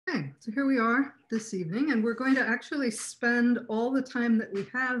So here we are this evening, and we're going to actually spend all the time that we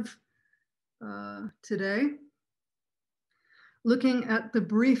have today looking at the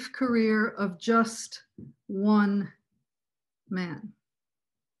brief career of just one man.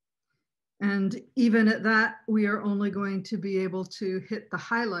 And even at that, we are only going to be able to hit the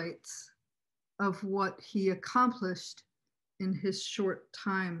highlights of what he accomplished in his short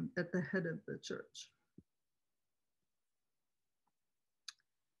time at the head of the church.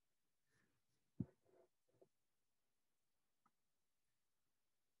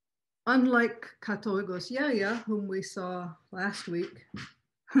 Unlike Katoligos Yaya, whom we saw last week,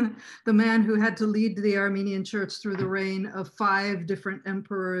 the man who had to lead the Armenian church through the reign of 5 different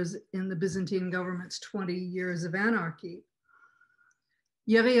emperors in the Byzantine government's 20 years of anarchy,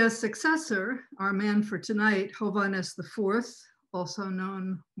 Yeria's successor, our man for tonight, Hovhannes IV, also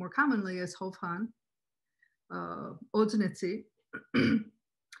known more commonly as Hovhan Odznitsi,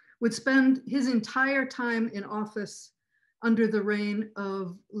 would spend his entire time in office under the reign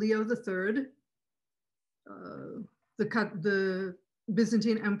of Leo III, the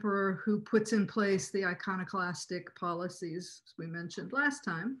Byzantine emperor who puts in place the iconoclastic policies we mentioned last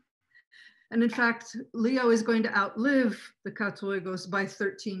time. And in fact, Leo is going to outlive the Katoligos by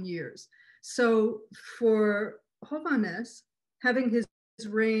 13 years. So for Hovhannes, having his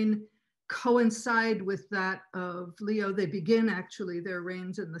reign coincide with that of Leo, they begin actually their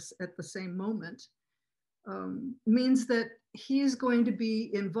reigns at the same moment, means that he's going to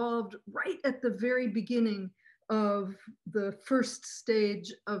be involved right at the very beginning of the first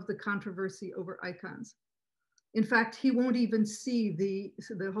stage of the controversy over icons. In fact, he won't even see the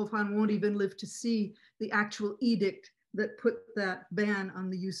Hovhan won't even live to see the actual edict that put that ban on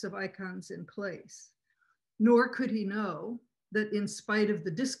the use of icons in place. Nor could he know that in spite of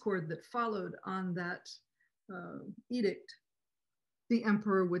the discord that followed on that edict, the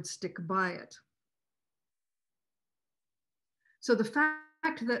emperor would stick by it. So the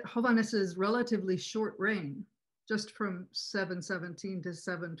fact that Hovhannes's relatively short reign, just from 717 to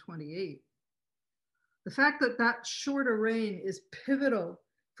 728, the fact that that shorter reign is pivotal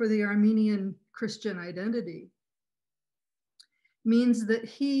for the Armenian Christian identity means that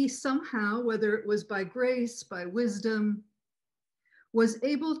he somehow, whether it was by grace, by wisdom, was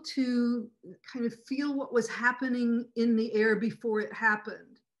able to kind of feel what was happening in the air before it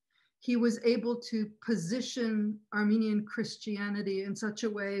happened. He was able to position Armenian Christianity in such a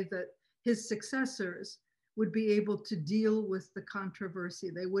way that his successors would be able to deal with the controversy.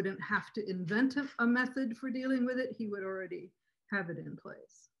 They wouldn't have to invent a method for dealing with it. He would already have it in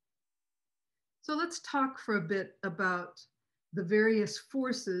place. So let's talk for a bit about the various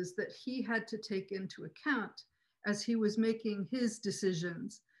forces that he had to take into account as he was making his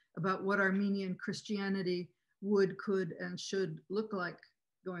decisions about what Armenian Christianity would, could, and should look like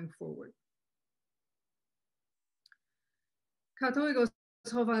going forward. Katoligos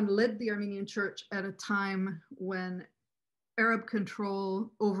Hovhan led the Armenian church at a time when Arab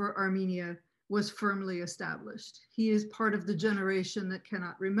control over Armenia was firmly established. He is part of the generation that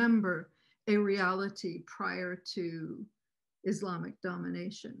cannot remember a reality prior to Islamic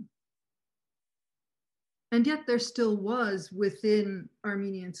domination. And yet there still was within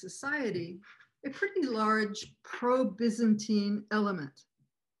Armenian society a pretty large pro-Byzantine element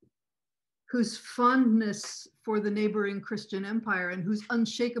whose fondness for the neighboring Christian empire and whose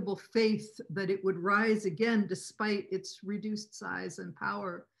unshakable faith that it would rise again despite its reduced size and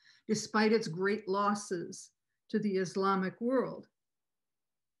power, despite its great losses to the Islamic world.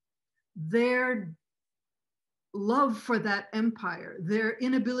 Their love for that empire, their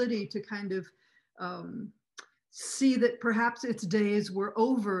inability to kind of see that perhaps its days were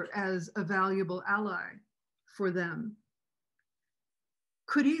over as a valuable ally for them,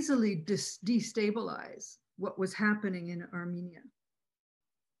 could easily destabilize what was happening in Armenia.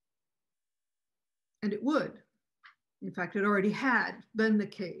 And it would. In fact, it already had been the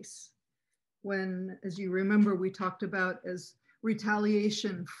case when, as you remember, we talked about as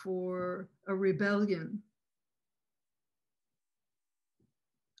retaliation for a rebellion,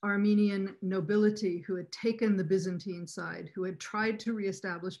 Armenian nobility who had taken the Byzantine side, who had tried to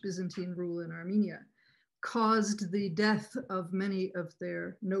reestablish Byzantine rule in Armenia, caused the death of many of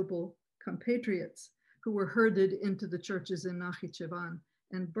their noble compatriots who were herded into the churches in Nakhichevan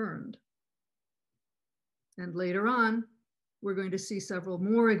and burned. And later on, we're going to see several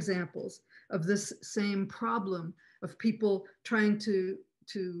more examples of this same problem of people trying to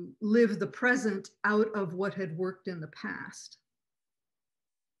live the present out of what had worked in the past.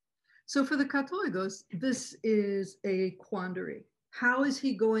 So for the Katoligos, this is a quandary. How is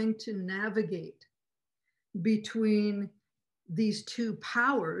he going to navigate between these two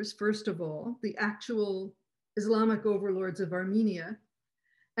powers, first of all, the actual Islamic overlords of Armenia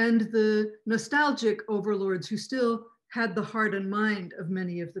and the nostalgic overlords who still had the heart and mind of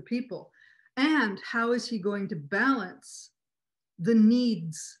many of the people. And how is he going to balance the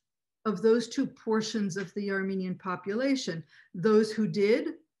needs of those two portions of the Armenian population, those who did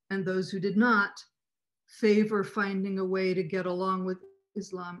and those who did not favor finding a way to get along with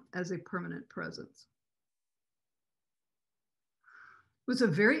Islam as a permanent presence? It was a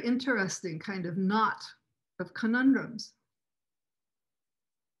very interesting kind of knot of conundrums.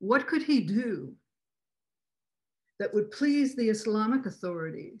 What could he do that would please the Islamic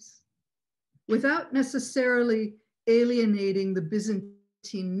authorities without necessarily alienating the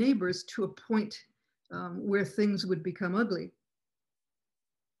Byzantine neighbors to a point where things would become ugly?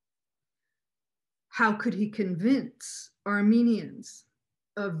 How could he convince Armenians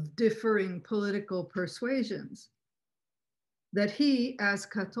of differing political persuasions that he, as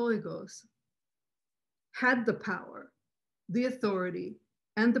Katolikos, had the power, the authority,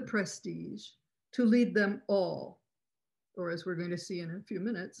 and the prestige to lead them all, or as we're going to see in a few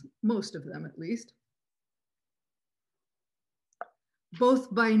minutes, most of them at least,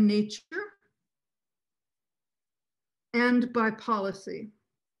 both by nature and by policy?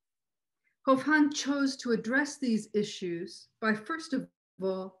 Hovhan chose to address these issues by, first of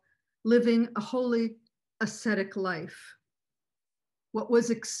all, living a wholly ascetic life, what was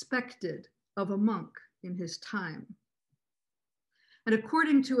expected of a monk in his time. And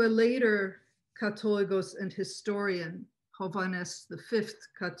according to a later Katolikos and historian, Hovhannes V,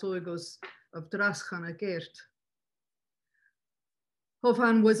 Katolikos of Draschanakert,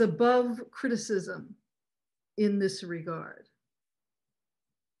 Hovhan was above criticism in this regard.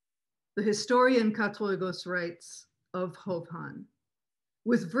 The historian Katolikos writes of Hovhan,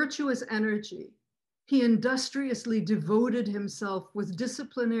 with virtuous energy, he industriously devoted himself with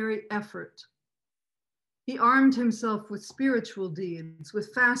disciplinary effort. He armed himself with spiritual deeds,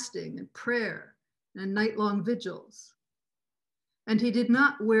 with fasting and prayer and night-long vigils. And he did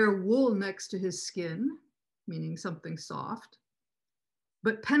not wear wool next to his skin, meaning something soft,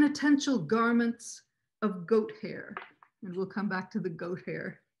 but penitential garments of goat hair. And we'll come back to the goat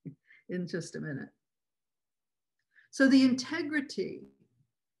hair in just a minute. So the integrity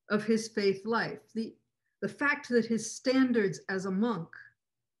of his faith life, the fact that his standards as a monk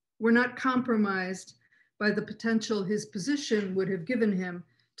were not compromised by the potential his position would have given him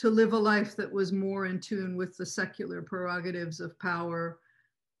to live a life that was more in tune with the secular prerogatives of power,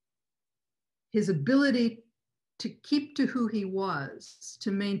 his ability to keep to who he was,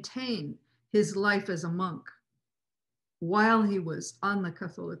 to maintain his life as a monk while he was on the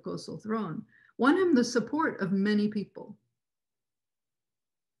Catholicosal throne, won him the support of many people.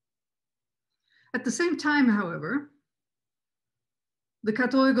 At the same time, however, the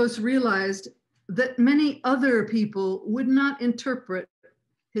Catholicos realized that many other people would not interpret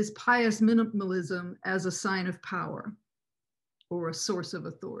his pious minimalism as a sign of power or a source of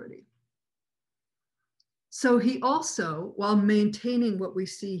authority. So he also, while maintaining what we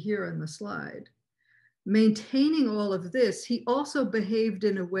see here on the slide, maintaining all of this, he also behaved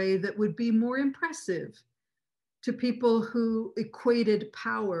in a way that would be more impressive to people who equated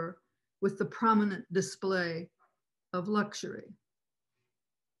power with the prominent display of luxury.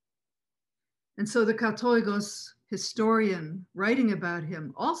 And so the Katolikos historian writing about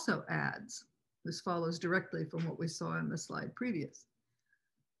him also adds, this follows directly from what we saw in the slide previous,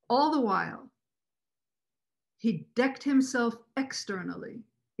 all the while, he decked himself externally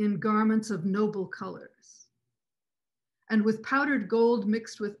in garments of noble colors. And with powdered gold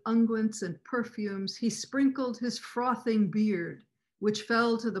mixed with unguents and perfumes, he sprinkled his frothing beard, which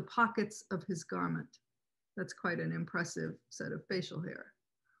fell to the pockets of his garment. That's quite an impressive set of facial hair.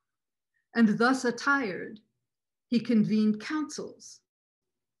 And thus attired, he convened councils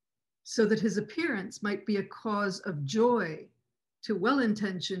so that his appearance might be a cause of joy to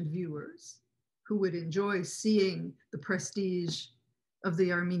well-intentioned viewers who would enjoy seeing the prestige of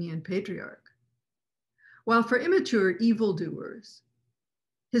the Armenian patriarch. While for immature evildoers,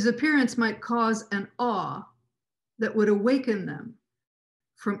 his appearance might cause an awe that would awaken them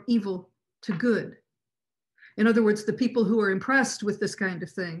from evil to good. In other words, the people who are impressed with this kind of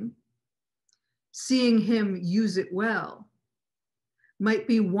thing, seeing him use it well, might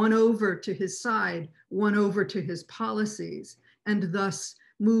be won over to his side, won over to his policies, and thus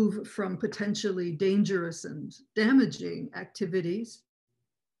move from potentially dangerous and damaging activities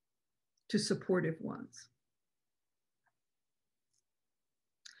to supportive ones.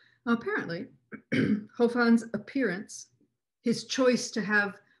 Now, apparently, Hovhan's appearance, his choice to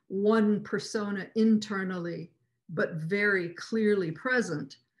have one persona internally but very clearly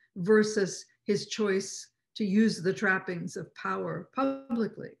present, versus his choice to use the trappings of power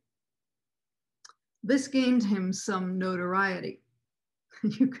publicly. This gained him some notoriety.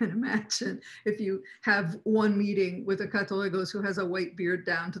 You can imagine if you have one meeting with a Catholicos who has a white beard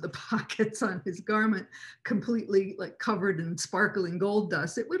down to the pockets on his garment, completely like covered in sparkling gold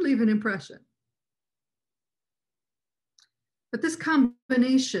dust, it would leave an impression. But this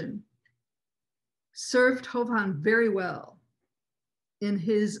combination served Jovan very well in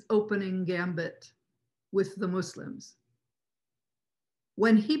his opening gambit with the Muslims.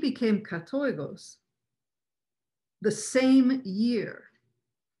 When he became Catholicos, the same year,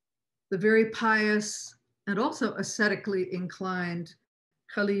 the very pious and also ascetically inclined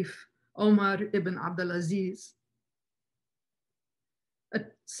Caliph Omar ibn Abdulaziz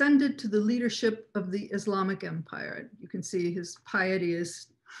ascended to the leadership of the Islamic Empire. You can see his piety is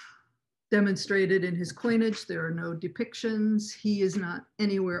demonstrated in his coinage. There are no depictions. He is not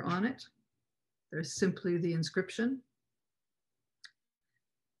anywhere on it. There's simply the inscription.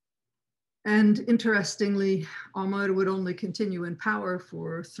 And interestingly, Omar would only continue in power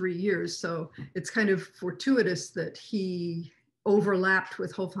for 3 years. So it's kind of fortuitous that he overlapped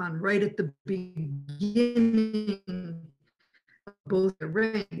with Jovan right at the beginning of both their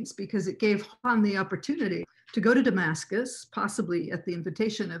reigns, because it gave Jovan the opportunity to go to Damascus, possibly at the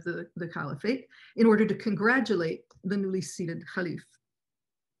invitation of the caliphate, in order to congratulate the newly seated Caliph.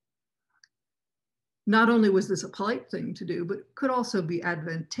 Not only was this a polite thing to do, but could also be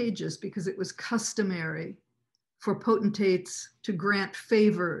advantageous, because it was customary for potentates to grant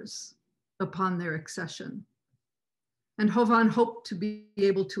favors upon their accession. And Jovan hoped to be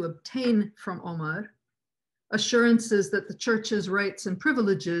able to obtain from Omar assurances that the church's rights and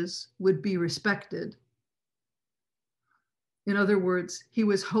privileges would be respected. In other words, he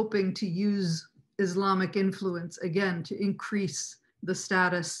was hoping to use Islamic influence again to increase the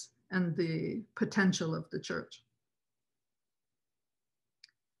status and the potential of the church.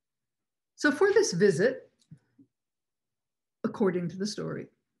 So for this visit, according to the story,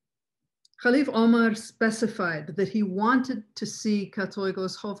 Caliph Omar specified that he wanted to see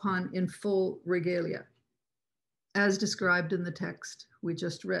Catholicos Jovan in full regalia, as described in the text we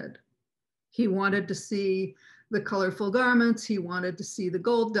just read. He wanted to see the colorful garments, he wanted to see the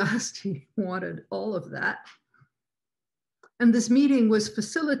gold dust, he wanted all of that. And this meeting was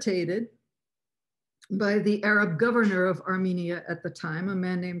facilitated by the Arab governor of Armenia at the time, a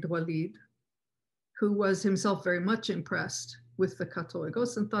man named Walid, who was himself very much impressed with the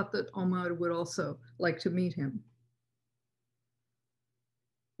Catholicos and thought that Omar would also like to meet him.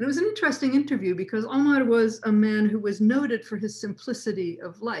 And it was an interesting interview, because Omar was a man who was noted for his simplicity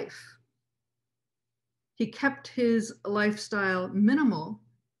of life. He kept his lifestyle minimal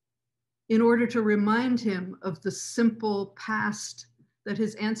in order to remind him of the simple past that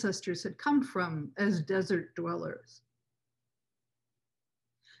his ancestors had come from as desert dwellers.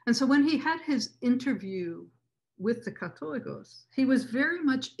 And so when he had his interview with the Catholicos, he was very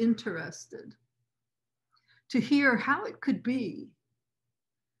much interested to hear how it could be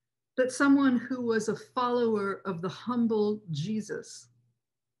that someone who was a follower of the humble Jesus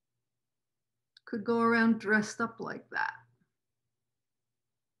could go around dressed up like that.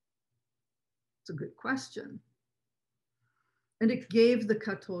 It's a good question. And it gave the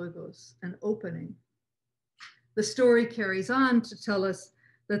Catholicos an opening. The story carries on to tell us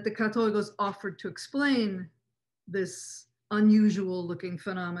that the Catholicos offered to explain this unusual looking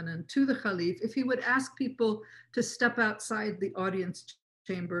phenomenon to the Caliph if he would ask people to step outside the audience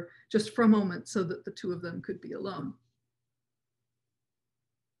chamber just for a moment so that the two of them could be alone.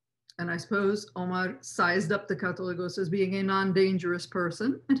 And I suppose Omar sized up the Catholicos as being a non-dangerous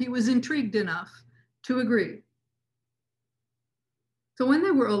person, and he was intrigued enough to agree. So when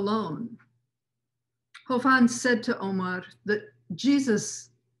they were alone, Jovan said to Omar that Jesus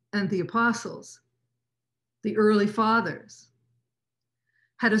and the apostles, the early fathers,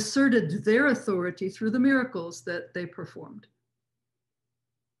 had asserted their authority through the miracles that they performed.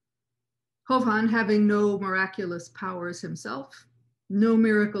 Jovan, having no miraculous powers himself, no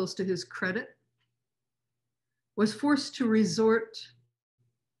miracles to his credit, was forced to resort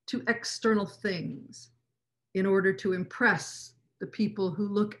to external things in order to impress the people who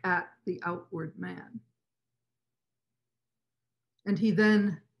look at the outward man. And he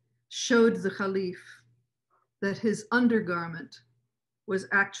then showed the Caliph that his undergarment was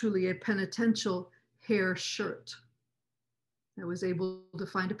actually a penitential hair shirt. I was able to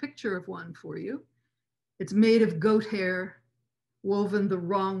find a picture of one for you. It's made of goat hair, woven the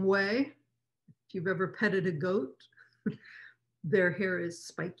wrong way. If you've ever petted a goat, their hair is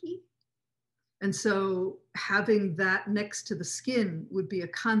spiky. And so having that next to the skin would be a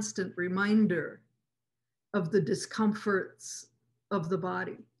constant reminder of the discomforts of the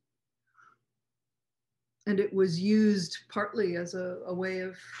body. And it was used partly as a way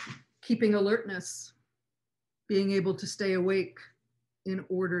of keeping alertness, being able to stay awake in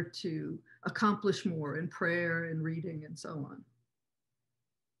order to accomplish more in prayer and reading and so on.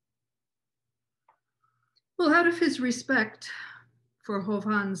 Well, out of his respect for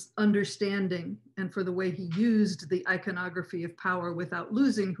Ervine's understanding and for the way he used the iconography of power without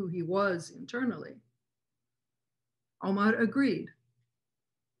losing who he was internally, Omar agreed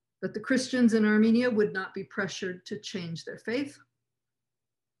that the Christians in Armenia would not be pressured to change their faith,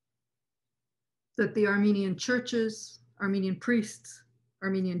 that the Armenian churches, Armenian priests,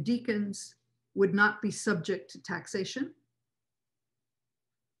 Armenian deacons would not be subject to taxation,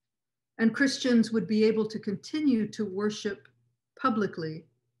 and Christians would be able to continue to worship publicly,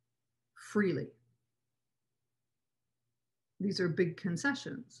 freely. These are big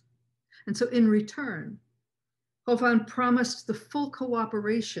concessions. And so in return, Ervine promised the full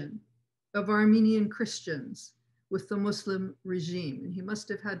cooperation of Armenian Christians with the Muslim regime. And he must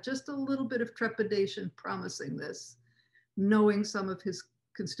have had just a little bit of trepidation promising this, knowing some of his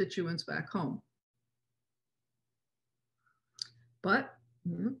constituents back home. But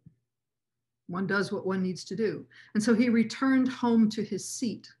one does what one needs to do. And so he returned home to his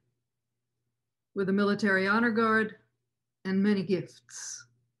seat with a military honor guard and many gifts,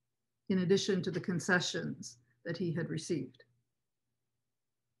 in addition to the concessions that he had received.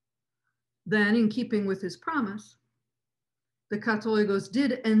 Then, in keeping with his promise, the Catholicos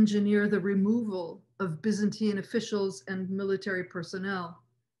did engineer the removal of Byzantine officials and military personnel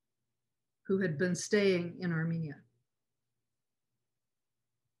who had been staying in Armenia.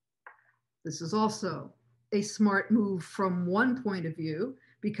 This is also a smart move from one point of view,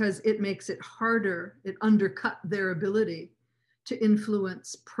 because it makes it harder, it undercut their ability to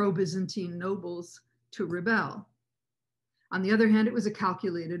influence pro-Byzantine nobles to rebel. On the other hand, it was a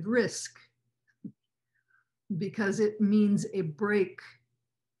calculated risk because it means a break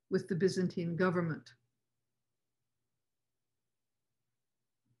with the Byzantine government.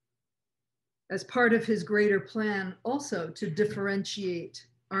 As part of his greater plan also to differentiate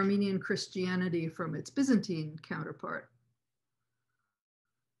Armenian Christianity from its Byzantine counterpart,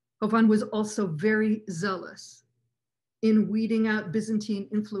 Ervine was also very zealous in weeding out Byzantine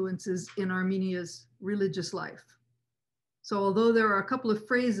influences in Armenia's religious life. So although there are a couple of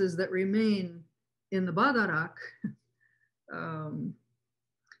phrases that remain in the Badarak,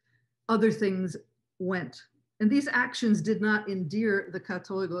 other things went. And these actions did not endear the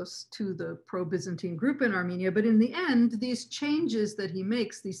Catholicos to the pro-Byzantine group in Armenia, but in the end, these changes that he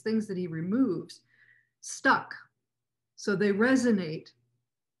makes, these things that he removes, stuck. So they resonate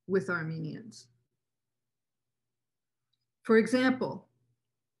with Armenians. For example,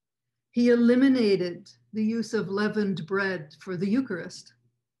 he eliminated the use of leavened bread for the Eucharist.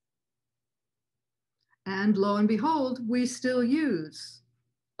 And lo and behold, we still use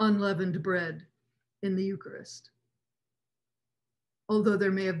unleavened bread in the Eucharist. Although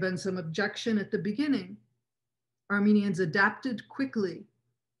there may have been some objection at the beginning, Armenians adapted quickly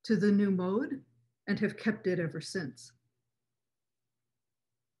to the new mode and have kept it ever since.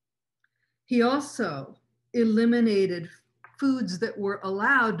 He also eliminated foods that were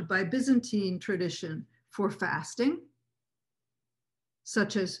allowed by Byzantine tradition for fasting,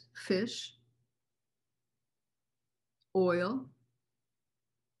 such as fish, oil,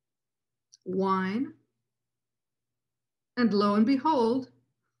 wine, and lo and behold,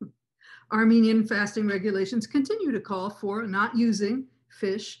 Armenian fasting regulations continue to call for not using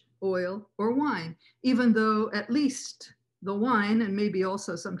fish, oil, or wine, even though at least the wine, and maybe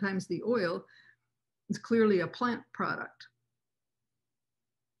also sometimes the oil, is clearly a plant product.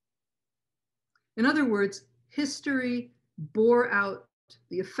 In other words, history bore out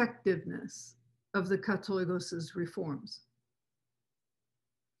the effectiveness of the Catholicos' reforms.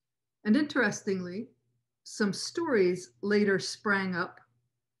 And interestingly, some stories later sprang up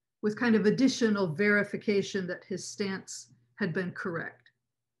with kind of additional verification that his stance had been correct.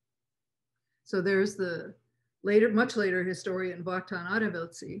 So there's the much later historian Vaktan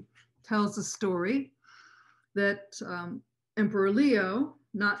Araveltsi tells a story that Emperor Leo,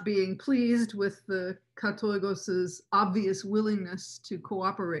 not being pleased with the Catholicos' obvious willingness to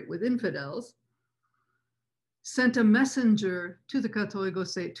cooperate with infidels, sent a messenger to the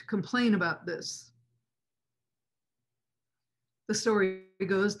Catholicos to complain about this. The story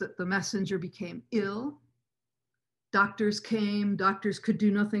goes that the messenger became ill. Doctors came, doctors could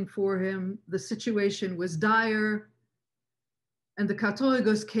do nothing for him. The situation was dire. And the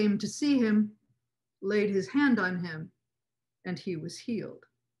Catholicos came to see him laid his hand on him, and he was healed.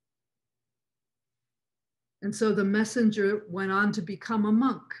 And so the messenger went on to become a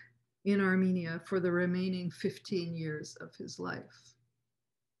monk in Armenia for the remaining 15 years of his life.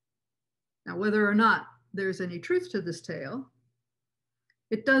 Now, whether or not there's any truth to this tale,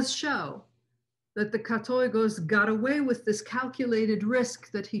 it does show that the Katoigos got away with this calculated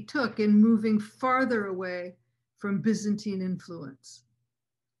risk that he took in moving farther away from Byzantine influence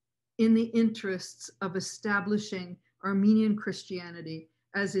in the interests of establishing Armenian Christianity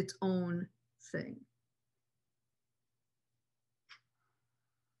as its own thing.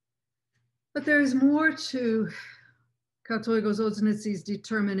 But there is more to Katoigos Odznitsi's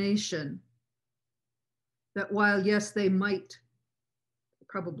determination that while, yes, they might,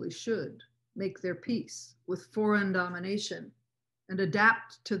 probably should, make their peace with foreign domination and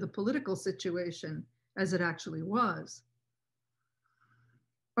adapt to the political situation as it actually was,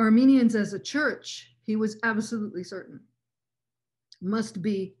 Armenians as a church, he was absolutely certain, must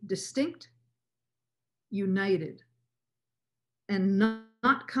be distinct, united, and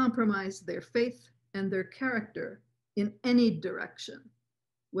not compromise their faith and their character in any direction,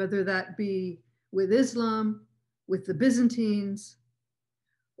 whether that be with Islam, with the Byzantines,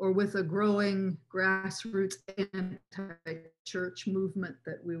 or with a growing grassroots anti-church movement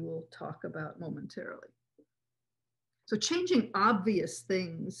that we will talk about momentarily. So changing obvious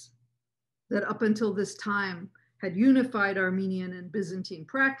things that up until this time had unified Armenian and Byzantine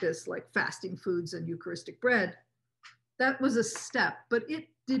practice, like fasting foods and Eucharistic bread, that was a step, but it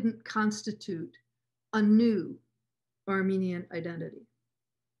didn't constitute a new Armenian identity.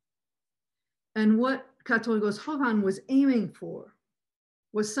 And what Katoigos Jovan was aiming for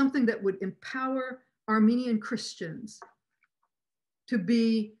was something that would empower Armenian Christians to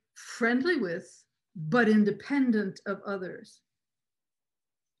be friendly with, but independent of others,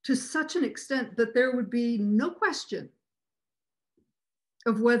 to such an extent that there would be no question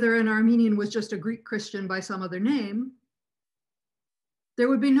of whether an Armenian was just a Greek Christian by some other name. There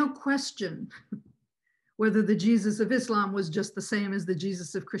would be no question whether the Jesus of Islam was just the same as the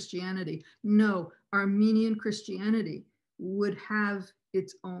Jesus of Christianity. No, Armenian Christianity would have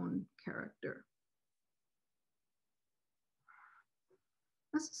its own character.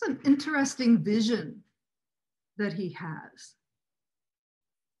 This is an interesting vision that he has.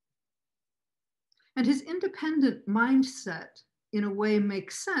 And his independent mindset, in a way,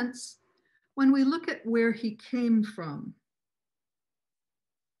 makes sense when we look at where he came from.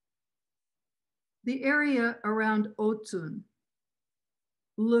 The area around Otsun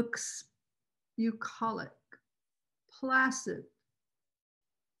looks bucolic, placid,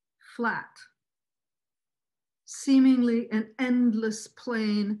 flat, seemingly an endless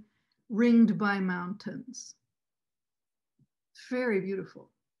plain ringed by mountains. Very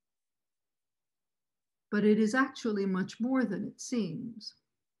beautiful. But it is actually much more than it seems.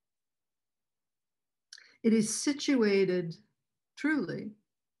 It is situated, truly,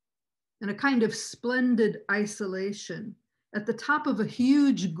 in a kind of splendid isolation at the top of a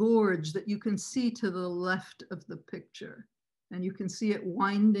huge gorge that you can see to the left of the picture. And you can see it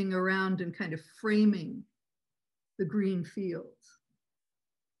winding around and kind of framing the green fields.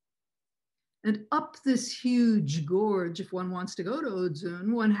 And up this huge gorge, if one wants to go to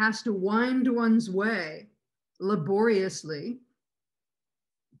Otsun, one has to wind one's way laboriously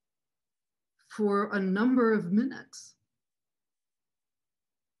for a number of minutes.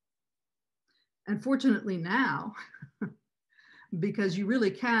 And fortunately now, because you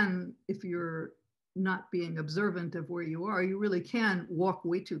really can, if you're not being observant of where you are, you really can walk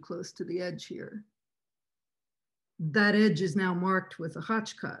way too close to the edge here. That edge is now marked with a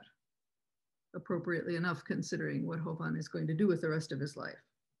khachkar, appropriately enough, considering what Jovan is going to do with the rest of his life.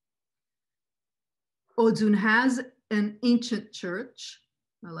 Otsun has an ancient church.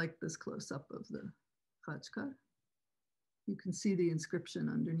 I like this close-up of the khachkar. You can see the inscription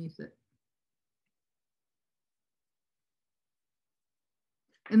underneath it.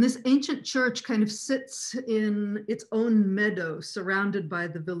 And this ancient church kind of sits in its own meadow, surrounded by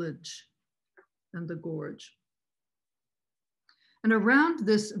the village and the gorge. And around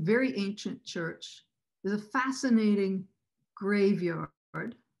this very ancient church is a fascinating graveyard,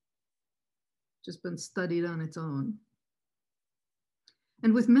 just been studied on its own.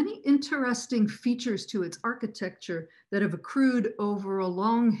 And with many interesting features to its architecture that have accrued over a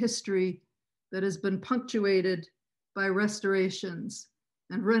long history that has been punctuated by restorations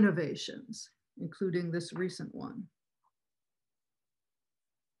and renovations, including this recent one.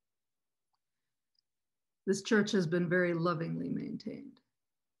 This church has been very lovingly maintained.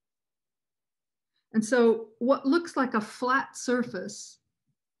 And so what looks like a flat surface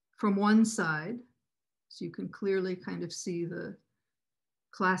from one side So you can clearly kind of see the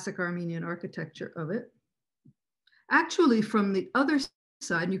classic Armenian architecture of it. Actually, from the other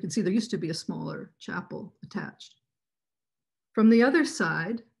side, and you can see there used to be a smaller chapel attached. From the other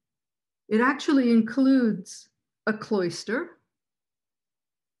side, it actually includes a cloister,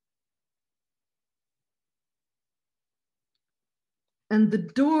 and the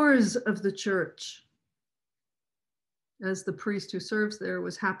doors of the church, as the priest who serves there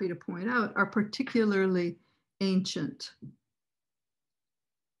was happy to point out, are particularly ancient.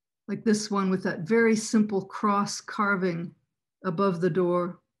 Like this one with that very simple cross carving above the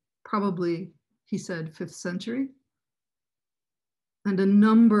door, probably, he said, 5th century, and a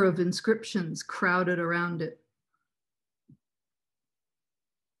number of inscriptions crowded around it.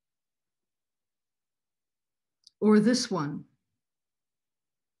 Or this one,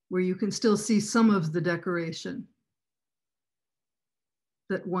 where you can still see some of the decoration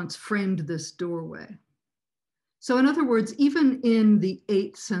that once framed this doorway. So in other words, even in the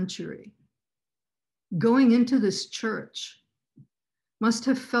 8th century, going into this church must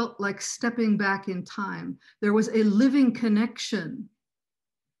have felt like stepping back in time. There was a living connection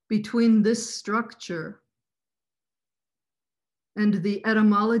between this structure and the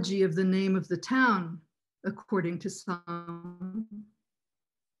etymology of the name of the town, according to some,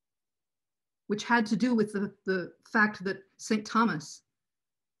 which had to do with the fact that St. Thomas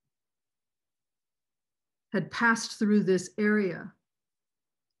had passed through this area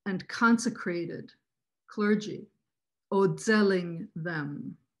and consecrated clergy, odzeling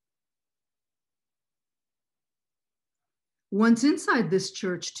them. Once inside this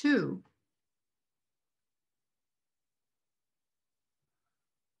church too,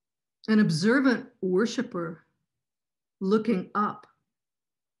 an observant worshiper looking up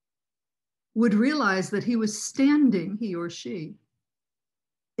would realize that he was standing, he or she,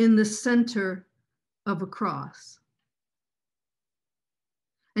 in the center of a cross.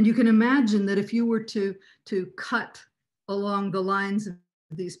 And you can imagine that if you were to cut along the lines of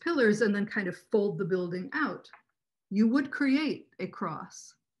these pillars and then kind of fold the building out, you would create a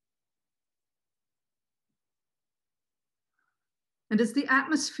cross. And it's the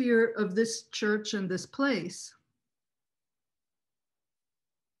atmosphere of this church and this place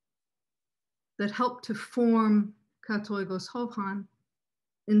that helped to form Katolikos Hovhan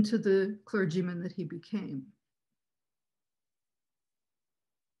into the clergyman that he became.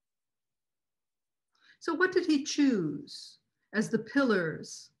 So what did he choose as the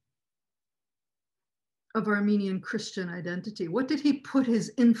pillars of Armenian Christian identity? What did he put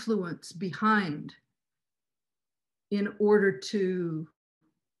his influence behind in order to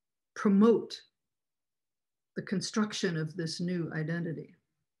promote the construction of this new identity?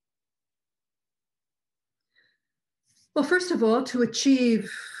 Well, first of all, to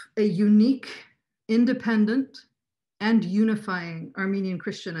achieve a unique, independent, and unifying Armenian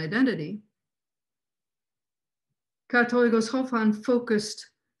Christian identity, Katolikos Hovhan focused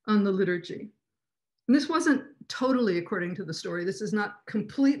on the liturgy. And this wasn't totally according to the story. This is not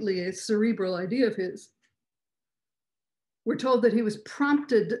completely a cerebral idea of his. We're told that he was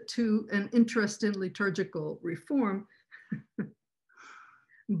prompted to an interest in liturgical reform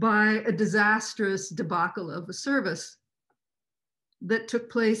by a disastrous debacle of a service that took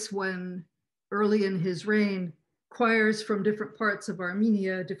place when, early in his reign, choirs from different parts of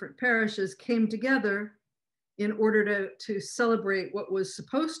Armenia, different parishes, came together in order to celebrate what was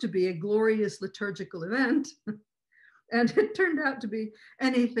supposed to be a glorious liturgical event. And it turned out to be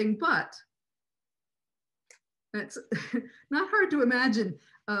anything but. It's not hard to imagine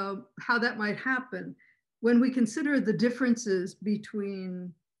how that might happen when we consider the differences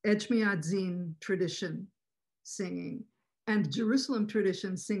between Echmiadzin tradition singing and Jerusalem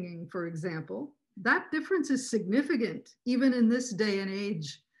tradition singing, for example. That difference is significant, even in this day and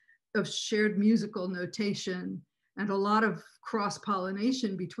age of shared musical notation and a lot of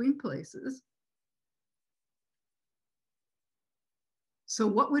cross-pollination between places. So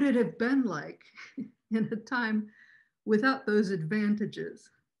what would it have been like in a time without those advantages?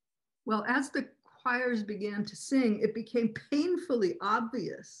 Well, as the choirs began to sing, it became painfully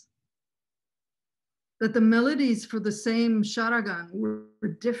obvious that the melodies for the same sharagan were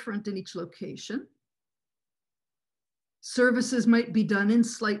different in each location. Services might be done in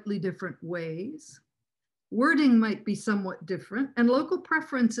slightly different ways. Wording might be somewhat different, and local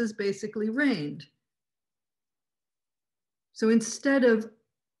preferences basically reigned. So instead of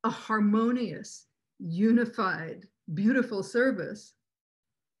a harmonious, unified, beautiful service,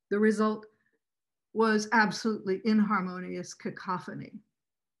 the result was absolutely inharmonious cacophony.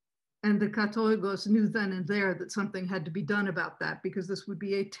 And the Katolikos knew then and there that something had to be done about that, because this would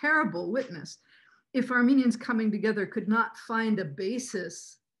be a terrible witness if Armenians coming together could not find a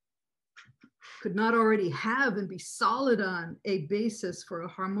basis, could not already have and be solid on a basis for a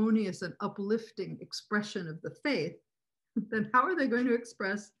harmonious and uplifting expression of the faith, then how are they going to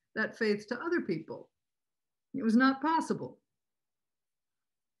express that faith to other people? It was not possible.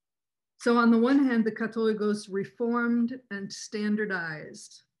 So on the one hand, the Catholicos reformed and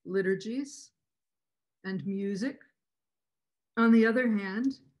standardized liturgies and music. On the other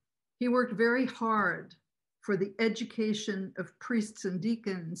hand, he worked very hard for the education of priests and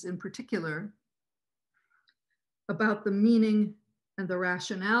deacons in particular about the meaning and the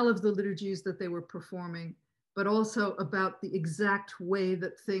rationale of the liturgies that they were performing, but also about the exact way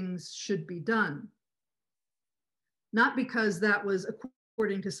that things should be done. Not because that was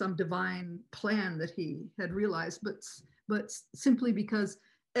according to some divine plan that he had realized, but simply because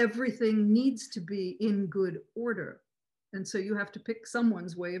everything needs to be in good order. And so you have to pick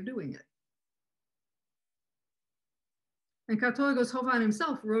someone's way of doing it. And Catholicos Ervine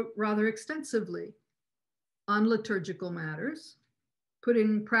himself wrote rather extensively on liturgical matters,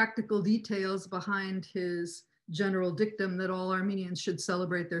 putting practical details behind his general dictum that all Armenians should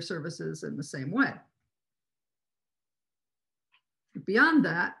celebrate their services in the same way. Beyond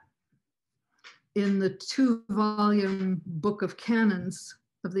that, in the 2-volume book of canons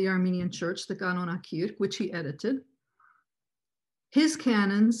of the Armenian Church, the Canon Akir, which he edited, his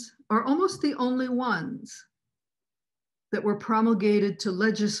canons are almost the only ones that were promulgated to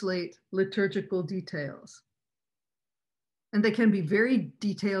legislate liturgical details. And they can be very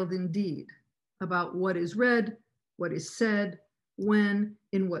detailed indeed about what is read, what is said, when,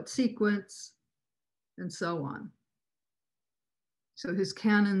 in what sequence, and so on. So his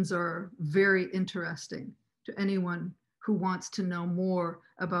canons are very interesting to anyone who wants to know more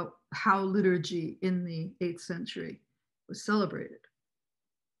about how liturgy in the 8th century was celebrated.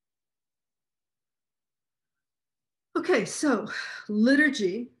 Okay, so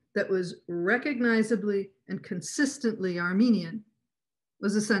liturgy that was recognizably and consistently Armenian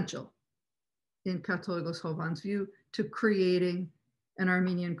was essential in Catholicos Ervine's view to creating an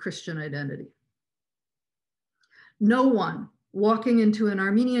Armenian Christian identity. No one walking into an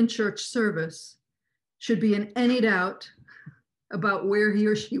Armenian church service should be in any doubt about where he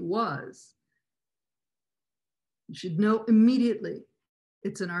or she was. You should know immediately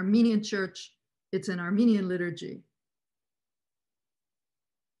it's an Armenian church, it's an Armenian liturgy.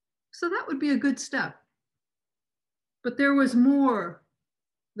 So that would be a good step. But there was more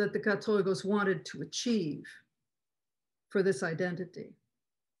that the Catholicos wanted to achieve for this identity.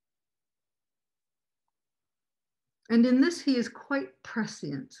 And in this, he is quite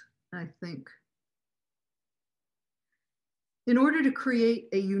prescient, I think. In order to create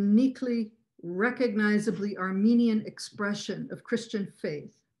a uniquely, recognizably Armenian expression of Christian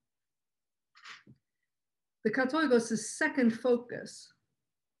faith, the Catholicos' second focus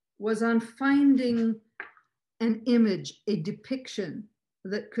was on finding an image, a depiction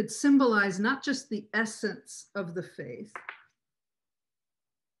that could symbolize not just the essence of the faith,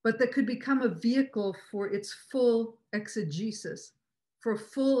 but that could become a vehicle for its full exegesis, for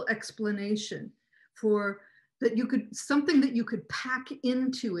full explanation, for that you could, something that you could pack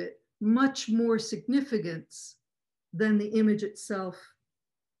into it much more significance than the image itself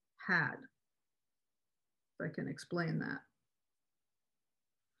had. If I can explain that.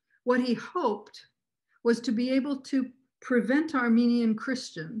 What he hoped was to be able to prevent Armenian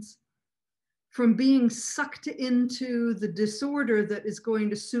Christians from being sucked into the disorder that is going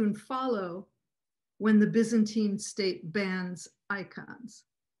to soon follow when the Byzantine state bans icons.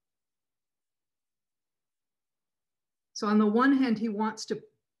 So on the one hand, he wants to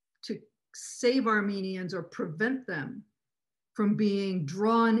save Armenians or prevent them from being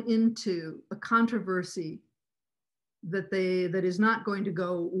drawn into a controversy that is not going to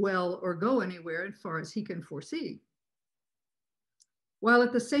go well or go anywhere as far as he can foresee, while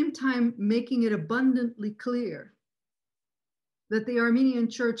at the same time making it abundantly clear that the Armenian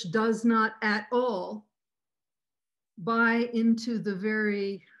church does not at all buy into the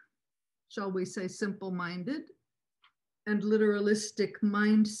very, shall we say, simple-minded and literalistic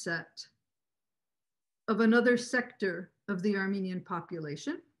mindset of another sector of the Armenian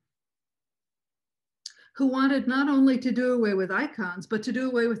population who wanted not only to do away with icons, but to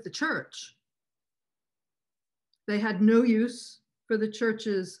do away with the church. They had no use for the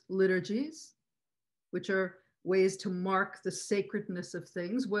church's liturgies, which are ways to mark the sacredness of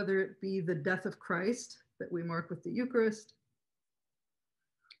things, whether it be the death of Christ that we mark with the Eucharist,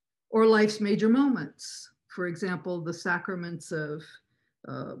 or life's major moments. For example, the sacraments of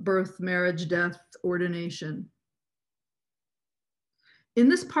birth, marriage, death, ordination. In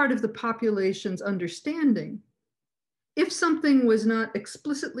this part of the population's understanding, if something was not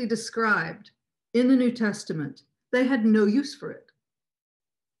explicitly described in the New Testament, they had no use for it.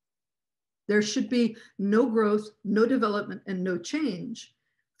 There should be no growth, no development, and no change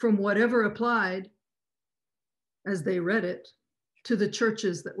from whatever applied, as they read it, to the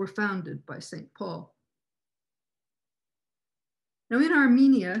churches that were founded by St. Paul. Now, in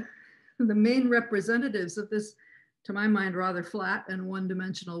Armenia, the main representatives of this, to my mind, rather flat and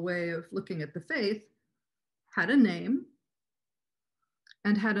one-dimensional way of looking at the faith had a name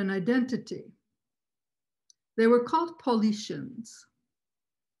and had an identity. They were called Paulicians.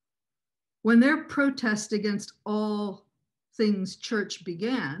 When their protest against all things church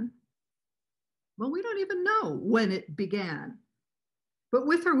began, well, we don't even know when it began, but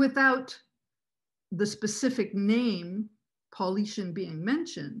with or without the specific name, Paulician, being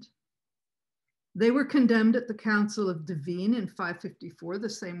mentioned, they were condemned at the Council of Ervine in 554, the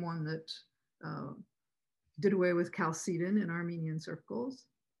same one that did away with Chalcedon in Armenian circles.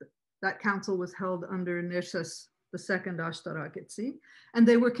 That council was held under Nerses II Ashtarakitsi, and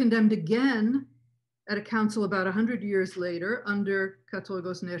they were condemned again at a council about 100 years later under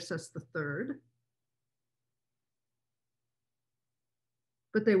Katolikos Nerses III.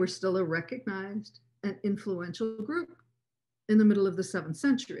 But they were still a recognized and influential group in the middle of the 7th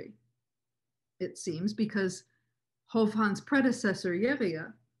century, it seems, because Hovhan's predecessor,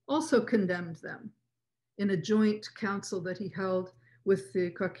 Yeria, also condemned them in a joint council that he held with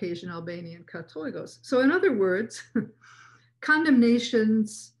the Caucasian Albanian Katolikos. So in other words,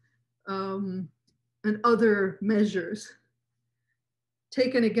 condemnations and other measures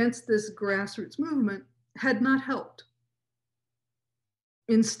taken against this grassroots movement had not helped.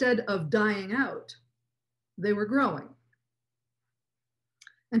 Instead of dying out, they were growing.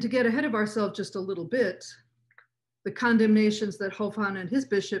 And to get ahead of ourselves just a little bit, the condemnations that Hovhan and his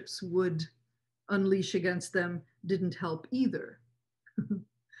bishops would unleash against them didn't help either.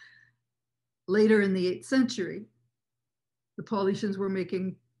 Later in the 8th century, the Paulicians were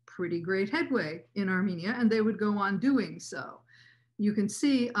making pretty great headway in Armenia, and they would go on doing so. You can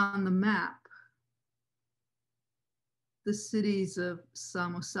see on the map the cities of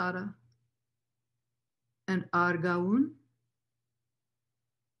Samosata and Argaun.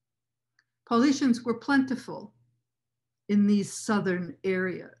 Paulicians were plentiful in these southern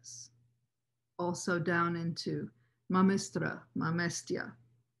areas, also down into Mamistra, Mamestia.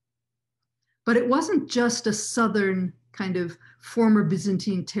 But it wasn't just a southern kind of former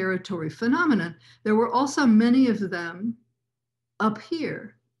Byzantine territory phenomenon. There were also many of them up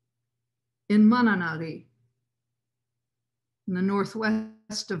here in Mananari, in the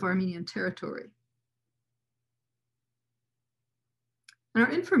northwest of Armenian territory. And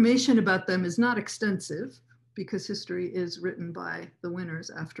our information about them is not extensive because history is written by the winners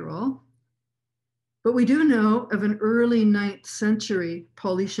after all. But we do know of an early 9th century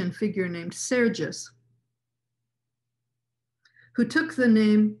Paulician figure named Sergius, who took the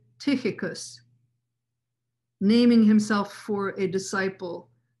name Tychicus, naming himself for a disciple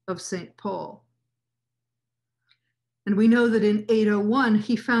of St. Paul. And we know that in 801,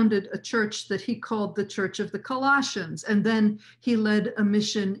 he founded a church that he called the Church of the Colossians, and then he led a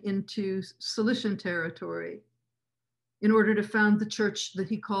mission into Cilician territory in order to found the church that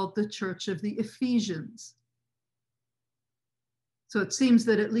he called the Church of the Ephesians. So it seems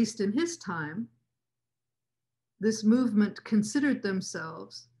that at least in his time, this movement considered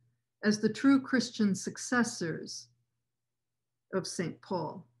themselves as the true Christian successors of St.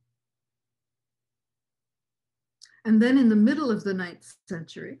 Paul. And then in the middle of the 9th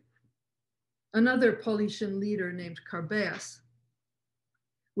century, another Paulician leader named Carbeas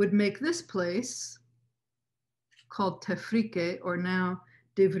would make this place, called Tefrike, or now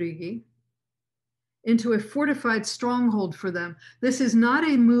Devrigi, into a fortified stronghold for them. This is not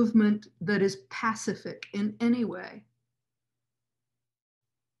a movement that is pacific in any way.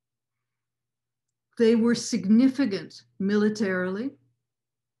 They were significant militarily.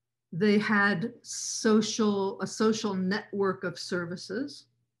 They had a social network of services.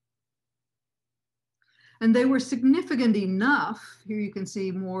 And they were significant enough, here you can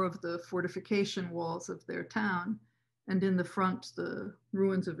see more of the fortification walls of their town, and in the front, the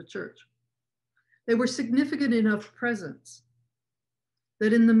ruins of a church. They were significant enough presence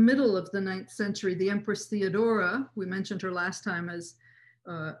that in the middle of the 9th century, the Empress Theodora, we mentioned her last time as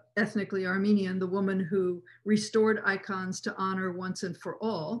ethnically Armenian, the woman who restored icons to honor once and for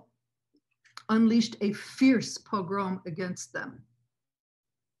all, unleashed a fierce pogrom against them,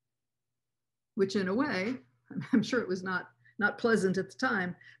 which in a way, I'm sure it was not pleasant at the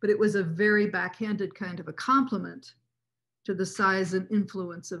time, but it was a very backhanded kind of a compliment to the size and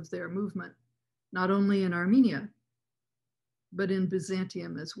influence of their movement, not only in Armenia, but in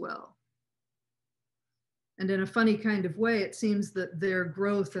Byzantium as well. And in a funny kind of way, it seems that their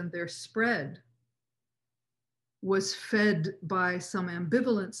growth and their spread was fed by some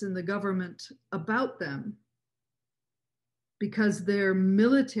ambivalence in the government about them, because their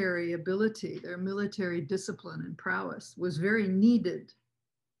military ability, their military discipline and prowess was very needed.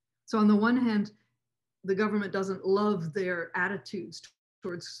 So on the one hand, the government doesn't love their attitudes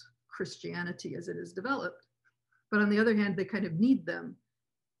towards Christianity as it is developed, but on the other hand, they kind of need them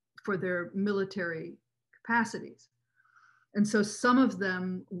for their military capacities. And so some of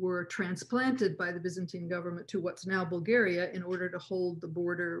them were transplanted by the Byzantine government to what's now Bulgaria in order to hold the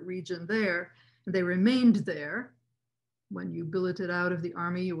border region there. And they remained there. When you billeted out of the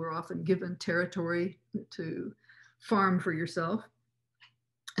army, you were often given territory to farm for yourself.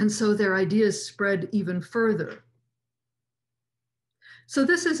 And so their ideas spread even further. So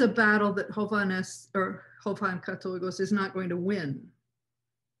this is a battle that Hovhan Katolikos is not going to win.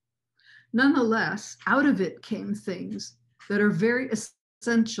 Nonetheless, out of it came things that are very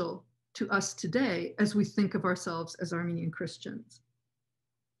essential to us today as we think of ourselves as Armenian Christians.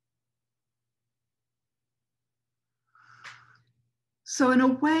 So in a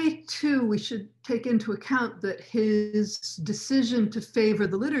way, too, we should take into account that his decision to favor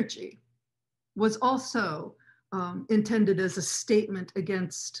the liturgy was also intended as a statement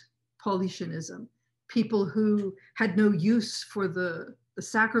against Paulicianism, people who had no use for the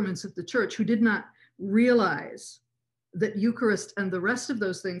sacraments of the church, who did not realize that Eucharist and the rest of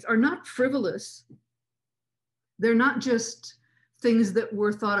those things are not frivolous. They're not just things that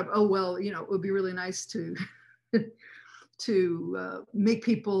were thought of, oh, well, you know, it would be really nice to make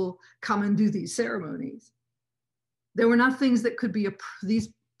people come and do these ceremonies. They were not things that could be, these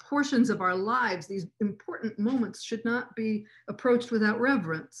portions of our lives, these important moments should not be approached without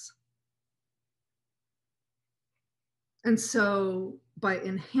reverence. And so by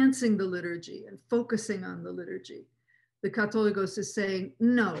enhancing the liturgy and focusing on the liturgy, the Catholicos is saying,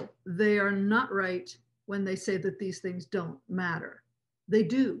 no, they are not right when they say that these things don't matter. They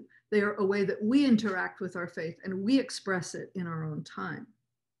do. They are a way that we interact with our faith and we express it in our own time.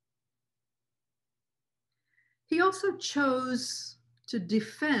 He also chose to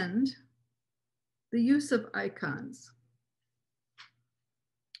defend the use of icons,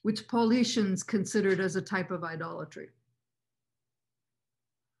 which Paulicians considered as a type of idolatry.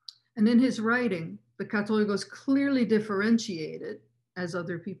 And in his writing, the Catholicos clearly differentiated, as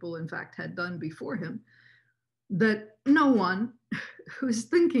other people in fact had done before him, that no one who's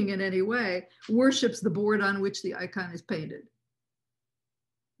thinking in any way worships the board on which the icon is painted.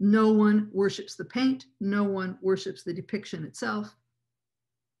 No one worships the paint, no one worships the depiction itself,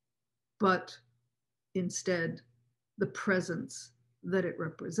 but instead the presence that it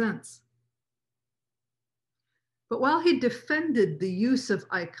represents. But while he defended the use of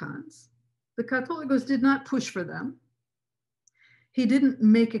icons, the Catholicos did not push for them. He didn't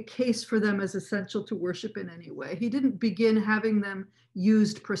make a case for them as essential to worship in any way. He didn't begin having them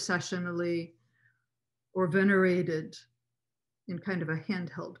used processionally or venerated in kind of a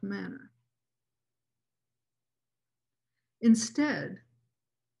handheld manner. Instead,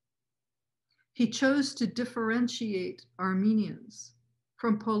 he chose to differentiate Armenians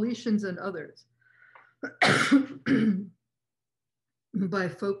from Paulicians and others by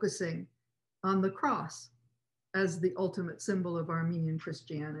focusing on the cross as the ultimate symbol of Armenian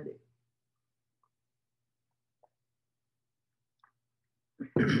Christianity.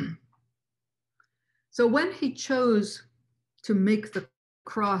 So when he chose to make the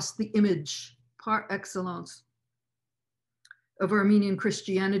cross the image par excellence of Armenian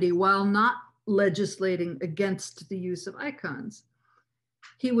Christianity while not legislating against the use of icons,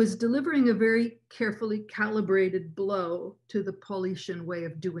 he was delivering a very carefully calibrated blow to the Paulician way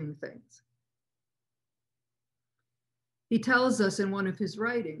of doing things. He tells us in one of his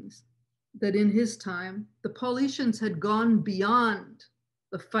writings that in his time, the Paulicians had gone beyond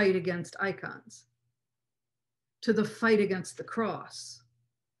the fight against icons to the fight against the cross,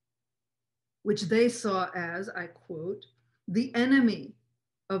 which they saw as, I quote, the enemy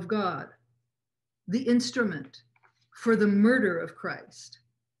of God, the instrument for the murder of Christ.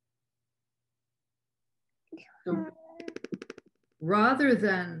 So rather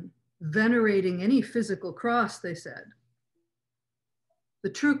than venerating any physical cross, they said, the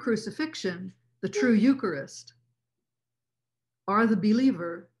true crucifixion, the true Eucharist, are the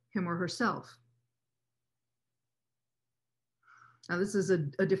believer, him or herself. Now, this is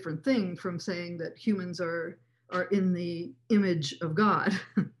a different thing from saying that humans are in the image of God.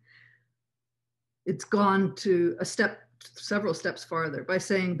 It's gone to a step several steps farther by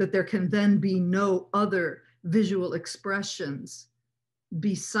saying that there can then be no other visual expressions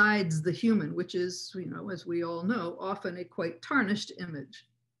besides the human, which is, as we all know, often a quite tarnished image.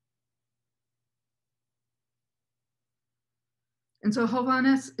 And so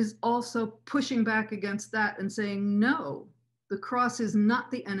Hovhannes is also pushing back against that and saying, no, the cross is not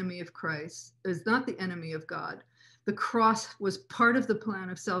the enemy of Christ, is not the enemy of God. The cross was part of the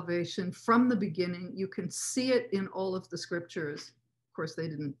plan of salvation from the beginning. You can see it in all of the scriptures. Of course, they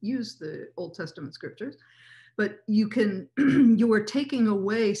didn't use the Old Testament scriptures, but you are taking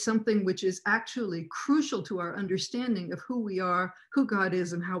away something which is actually crucial to our understanding of who we are, who God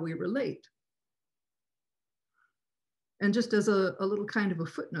is, and how we relate. And just as a little kind of a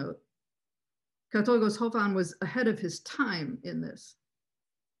footnote, Katorgos Hovhan was ahead of his time in this.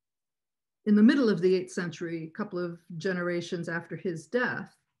 In the middle of the 8th century, a couple of generations after his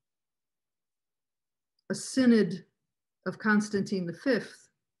death, a synod of Constantine V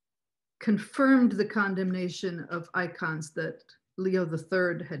confirmed the condemnation of icons that Leo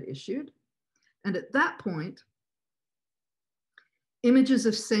III had issued. And at that point, images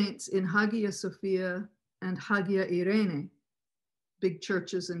of saints in Hagia Sophia and Hagia Irene, big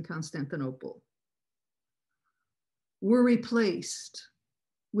churches in Constantinople, were replaced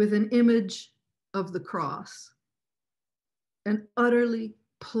with an image of the cross, an utterly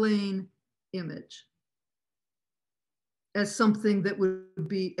plain image, as something that would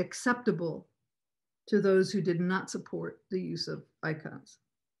be acceptable to those who did not support the use of icons.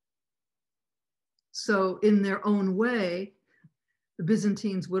 So in their own way, the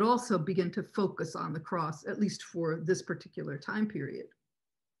Byzantines would also begin to focus on the cross, at least for this particular time period.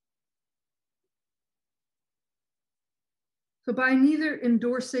 So by neither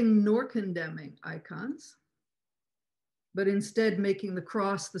endorsing nor condemning icons, but instead making the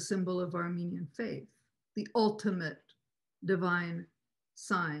cross the symbol of Armenian faith, the ultimate divine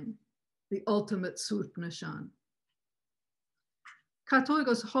sign, the ultimate Surp Nishan,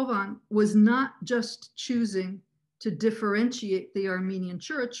 Katorgos Hovhan was not just choosing to differentiate the Armenian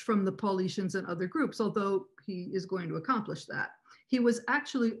church from the Paulicians and other groups, although he is going to accomplish that. He was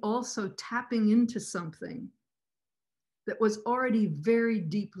actually also tapping into something that was already very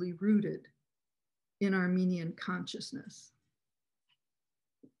deeply rooted in Armenian consciousness.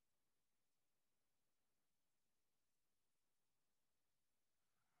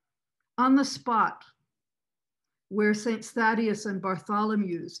 On the spot where St. Thaddeus and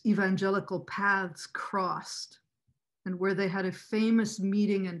Bartholomew's evangelical paths crossed, and where they had a famous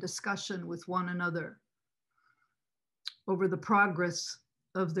meeting and discussion with one another over the progress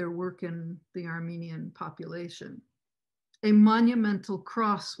of their work in the Armenian population, a monumental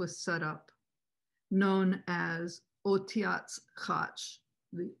cross was set up known as Otiats Chach,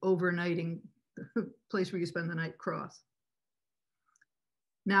 the overnighting place where you spend the night cross.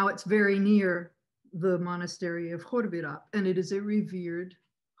 Now it's very near the monastery of Horvirap, and it is a revered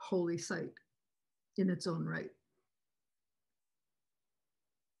holy site in its own right.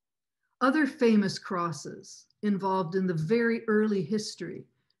 Other famous crosses involved in the very early history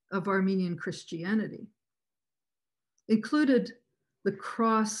of Armenian Christianity included the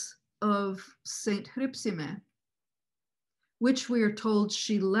cross of Saint Hripsime, which we are told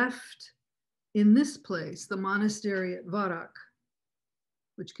she left in this place, the monastery at Varak,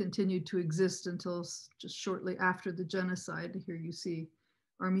 which continued to exist until just shortly after the genocide. Here you see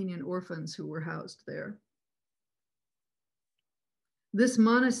Armenian orphans who were housed there. This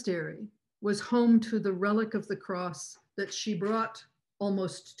monastery was home to the relic of the cross that she brought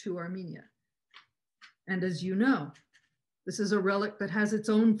almost to Armenia. And as you know, this is a relic that has its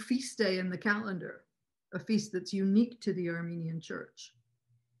own feast day in the calendar, a feast that's unique to the Armenian church.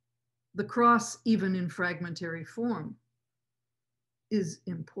 The cross, even in fragmentary form, is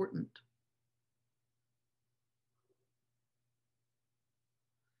important.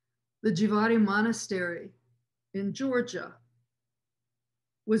 The Jivari Monastery in Georgia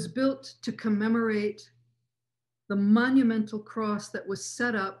was built to commemorate the monumental cross that was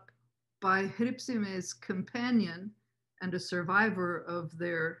set up by Hripsime's companion and a survivor of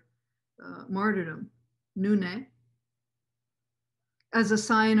their martyrdom, Nune, as a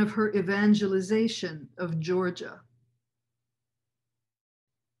sign of her evangelization of Georgia.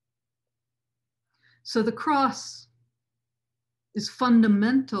 So the cross is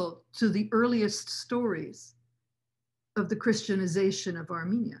fundamental to the earliest stories of the Christianization of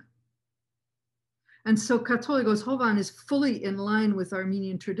Armenia. And so Katorgos Hovhan is fully in line with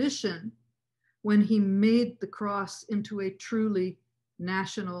Armenian tradition when he made the cross into a truly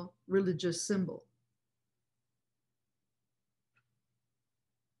national religious symbol.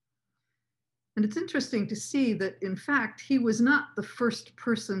 And it's interesting to see that, in fact, he was not the first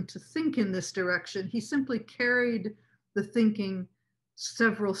person to think in this direction. He simply carried the thinking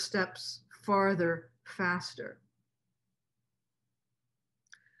several steps farther, faster.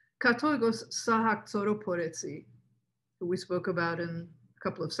 Katoigos Sahak Tsoroporetsi, who we spoke about in a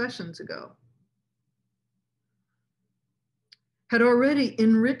couple of sessions ago, had already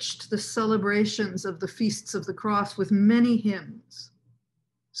enriched the celebrations of the Feasts of the Cross with many hymns,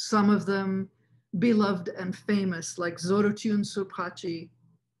 some of them beloved and famous, like Zorotyun Supachi,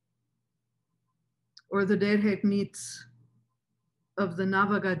 or the Derhet Nits of the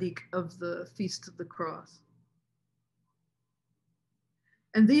Navagadik of the Feast of the Cross.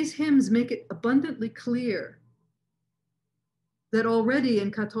 And these hymns make it abundantly clear that already in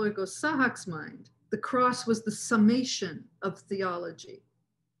Katoigos Sahak's mind, the cross was the summation of theology.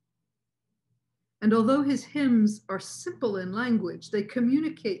 And although his hymns are simple in language, they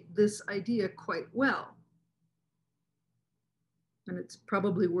communicate this idea quite well. And it's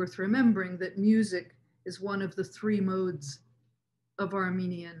probably worth remembering that music is one of the three modes of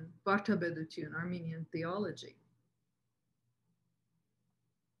Armenian Vartabedutun, Armenian theology.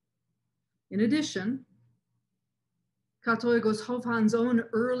 In addition, Katoigos Hovhan's own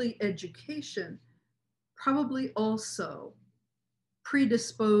early education probably also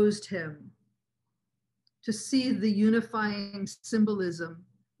predisposed him to see the unifying symbolism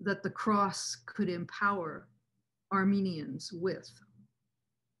that the cross could empower Armenians with.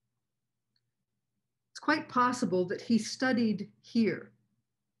 It's quite possible that he studied here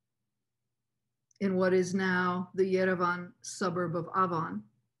in what is now the Yerevan suburb of Avan,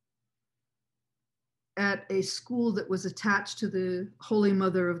 at a school that was attached to the Holy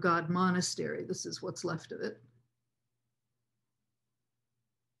Mother of God monastery. This is what's left of it.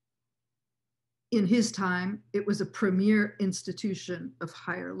 In his time, it was a premier institution of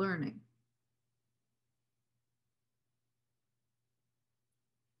higher learning.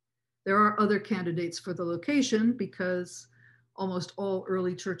 There are other candidates for the location because almost all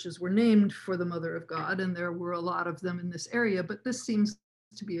early churches were named for the Mother of God, and there were a lot of them in this area, but this seems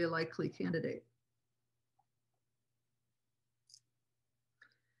to be a likely candidate.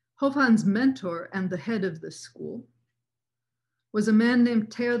 Hovhan's mentor and the head of this school was a man named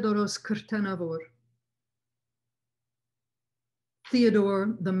Theodoros Kurtenavor.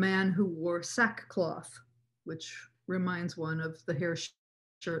 Theodore, the man who wore sackcloth, which reminds one of the hair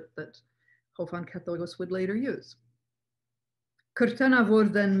shirt that Hovhan Katoigos would later use.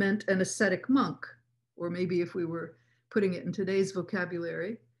 Kurtenavor then meant an ascetic monk, or maybe if we were putting it in today's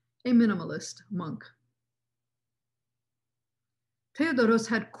vocabulary, a minimalist monk. Theodoros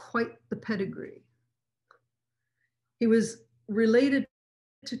had quite the pedigree. He was related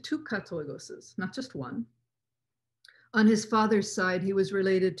to two Katoigoses, not just one. On his father's side, he was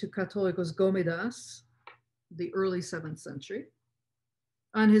related to Katoigos Gomidas, the early 7th century.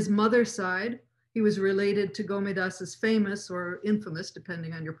 On his mother's side, he was related to Gomidas's famous or infamous,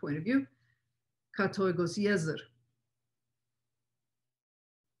 depending on your point of view, Katoigos Yezer.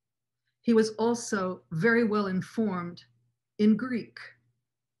 He was also very well informed in Greek.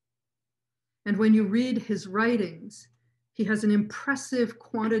 And when you read his writings, he has an impressive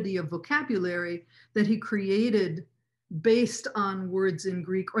quantity of vocabulary that he created based on words in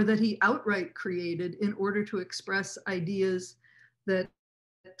Greek, or that he outright created in order to express ideas that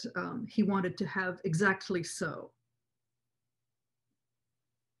he wanted to have exactly so.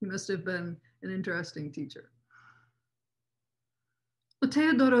 He must have been an interesting teacher.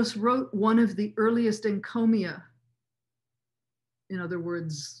 Theodoros wrote one of the earliest encomia, in other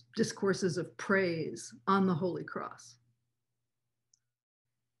words, discourses of praise on the Holy Cross.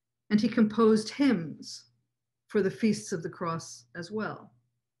 And he composed hymns for the Feasts of the Cross as well.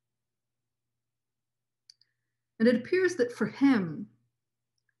 And it appears that for him,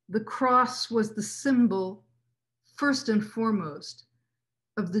 the cross was the symbol, first and foremost,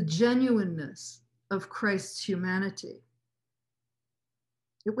 of the genuineness of Christ's humanity.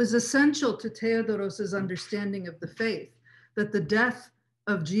 It was essential to Theodoros's understanding of the faith that the death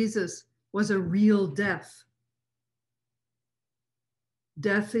of Jesus was a real death.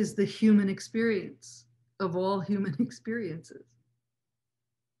 Death is the human experience of all human experiences.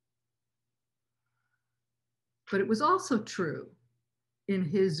 But it was also true, in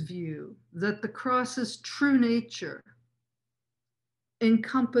his view, that the cross's true nature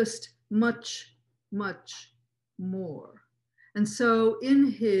encompassed much, much more. And so in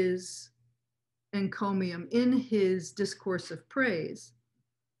his encomium, in his discourse of praise,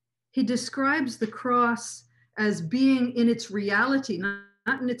 he describes the cross as being in its reality,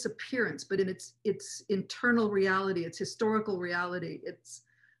 not in its appearance, but in its internal reality, its historical reality, its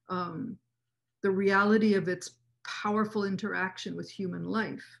the reality of its powerful interaction with human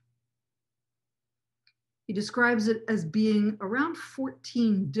life. He describes it as being around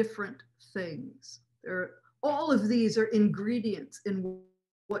 14 different things. All of these are ingredients in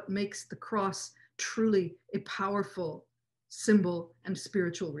what makes the cross truly a powerful symbol and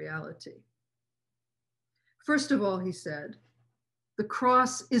spiritual reality. First of all, he said, the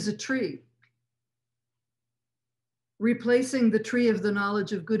cross is a tree. Replacing the tree of the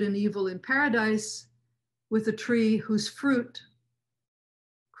knowledge of good and evil in paradise with a tree whose fruit,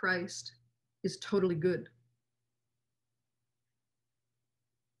 Christ, is totally good.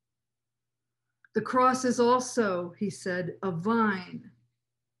 The cross is also, he said, a vine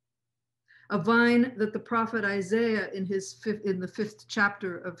that the prophet Isaiah in the 5th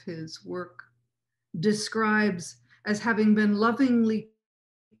chapter of his work describes as having been lovingly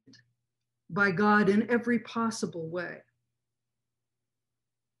by God in every possible way.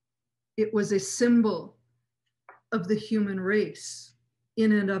 It was a symbol of the human race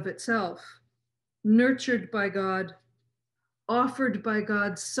in and of itself, nurtured by God, offered by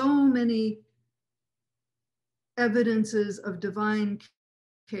God so many evidences of divine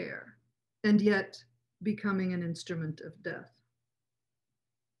care, and yet becoming an instrument of death.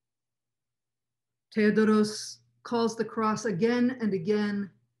 Theodoros calls the cross again and again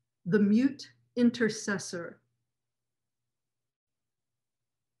the mute intercessor,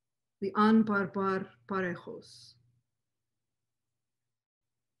 the anparpar parejos.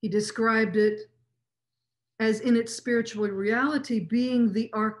 He described it as in its spiritual reality being the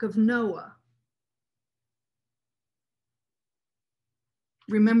Ark of Noah,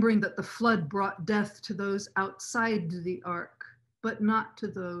 remembering that the flood brought death to those outside the ark, but not to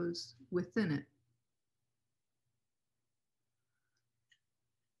those within it.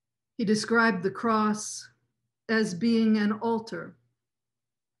 He described the cross as being an altar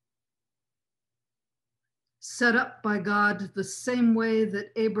set up by God the same way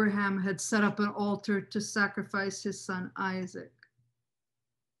that Abraham had set up an altar to sacrifice his son Isaac.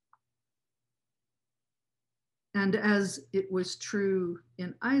 And as it was true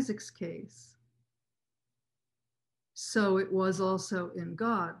in Isaac's case, so it was also in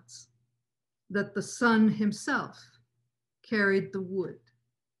God's, that the Son himself carried the wood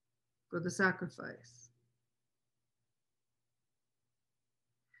for the sacrifice.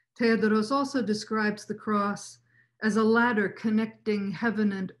 Theodoros also describes the cross as a ladder connecting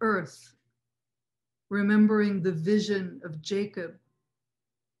heaven and earth, remembering the vision of Jacob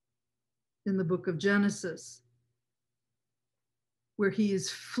in the book of Genesis, where he is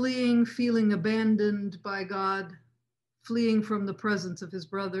fleeing, feeling abandoned by God, fleeing from the presence of his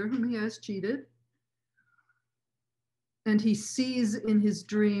brother, whom he has cheated. And he sees in his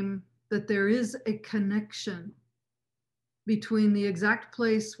dream that there is a connection between the exact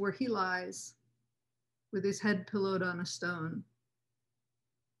place where he lies with his head pillowed on a stone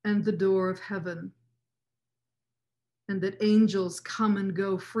and the door of heaven, and that angels come and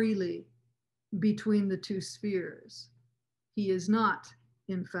go freely between the two spheres. He is not,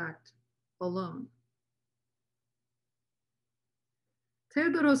 in fact, alone.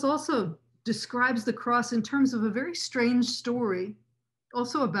 Theodoros also describes the cross in terms of a very strange story,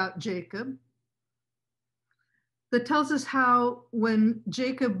 also about Jacob, that tells us how when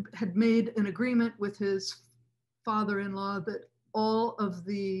Jacob had made an agreement with his father-in-law that all of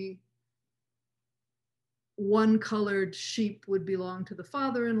the one-colored sheep would belong to the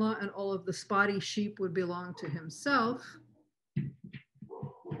father-in-law and all of the spotty sheep would belong to himself,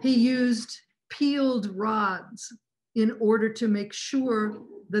 he used peeled rods in order to make sure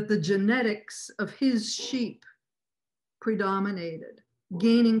that the genetics of his sheep predominated,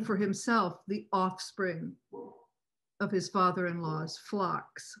 gaining for himself the offspring of his father-in-law's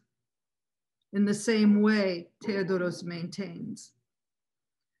flocks. In the same way, Theodoros maintains,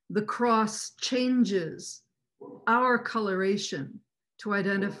 the cross changes our coloration to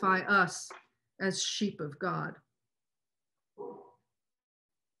identify us as sheep of God.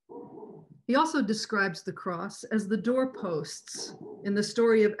 He also describes the cross as the doorposts in the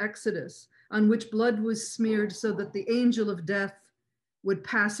story of Exodus, on which blood was smeared so that the angel of death would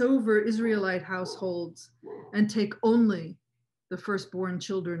pass over Israelite households and take only the firstborn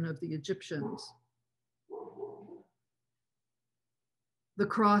children of the Egyptians. The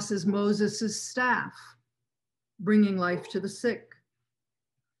cross is Moses' staff, bringing life to the sick.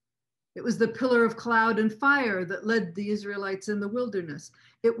 It was the pillar of cloud and fire that led the Israelites in the wilderness.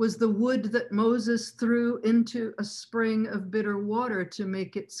 It was the wood that Moses threw into a spring of bitter water to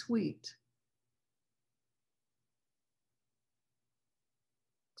make it sweet.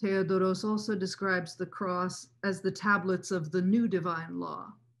 Theodoros also describes the cross as the tablets of the new divine law,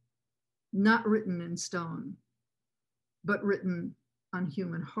 not written in stone, but written on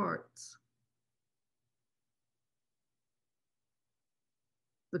human hearts.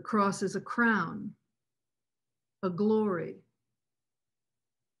 The cross is a crown, a glory,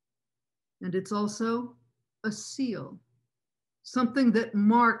 and it's also a seal, something that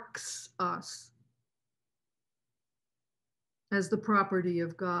marks us as the property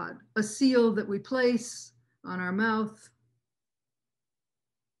of God, a seal that we place on our mouth,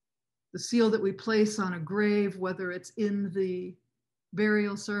 the seal that we place on a grave, whether it's in the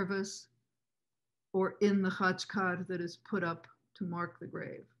burial service or in the khachkar that is put up to mark the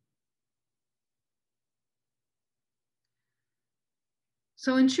grave.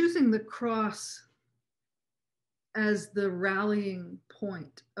 So in choosing the cross as the rallying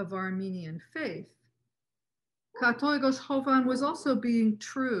point of Armenian faith, Katolikos Jovan was also being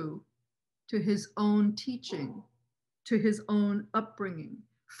true to his own teaching, to his own upbringing,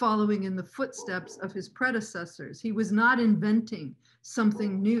 following in the footsteps of his predecessors. He was not inventing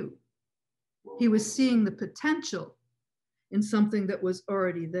something new. He was seeing the potential in something that was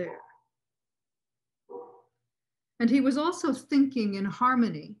already there. And he was also thinking in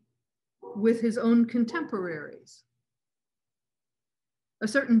harmony with his own contemporaries. A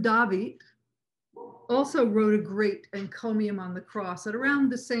certain David also wrote a great encomium on the cross at around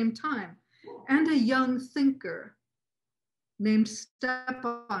the same time, and a young thinker named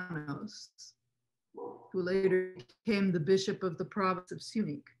Stepanos, who later became the bishop of the province of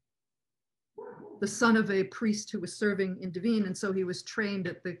Syunik, the son of a priest who was serving in Ervine, and so he was trained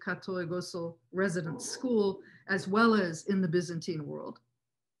at the Katolikosal residence school as well as in the Byzantine world.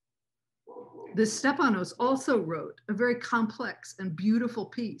 This Stepanos also wrote a very complex and beautiful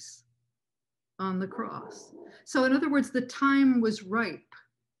piece on the cross. So in other words, the time was ripe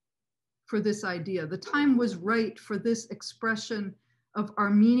for this idea. The time was right for this expression of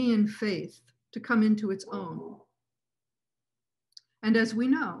Armenian faith to come into its own. And as we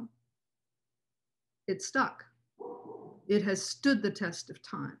know, it stuck. It has stood the test of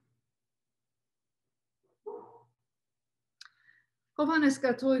time. Hovhannes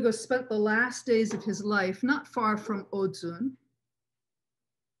Katolikos spent the last days of his life not far from Odzun,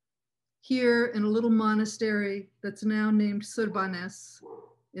 here in a little monastery that's now named Surbanes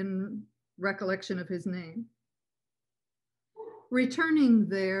in recollection of his name, returning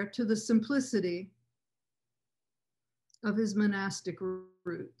there to the simplicity of his monastic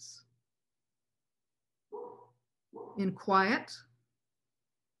roots, in quiet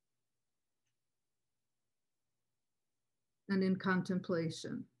and in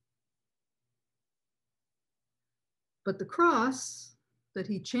contemplation. But the cross that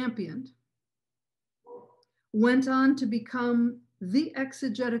he championed went on to become the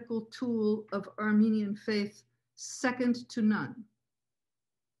exegetical tool of Armenian faith, second to none.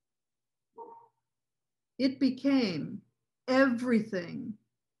 It became everything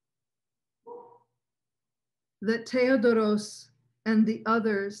that Theodoros and the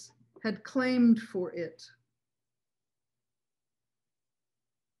others had claimed for it.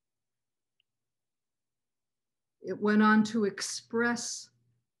 It went on to express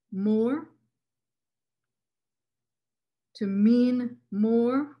more, to mean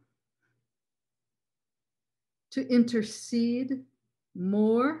more, to intercede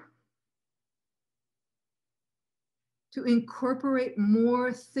more, to incorporate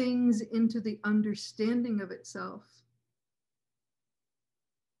more things into the understanding of itself.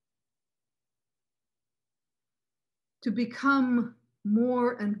 To become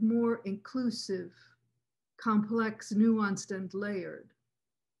more and more inclusive, complex, nuanced, and layered.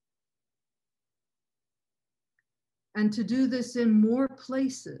 And to do this in more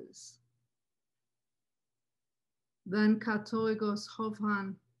places than Katolikos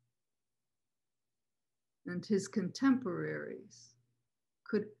Jovan and his contemporaries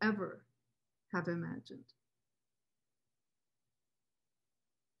could ever have imagined.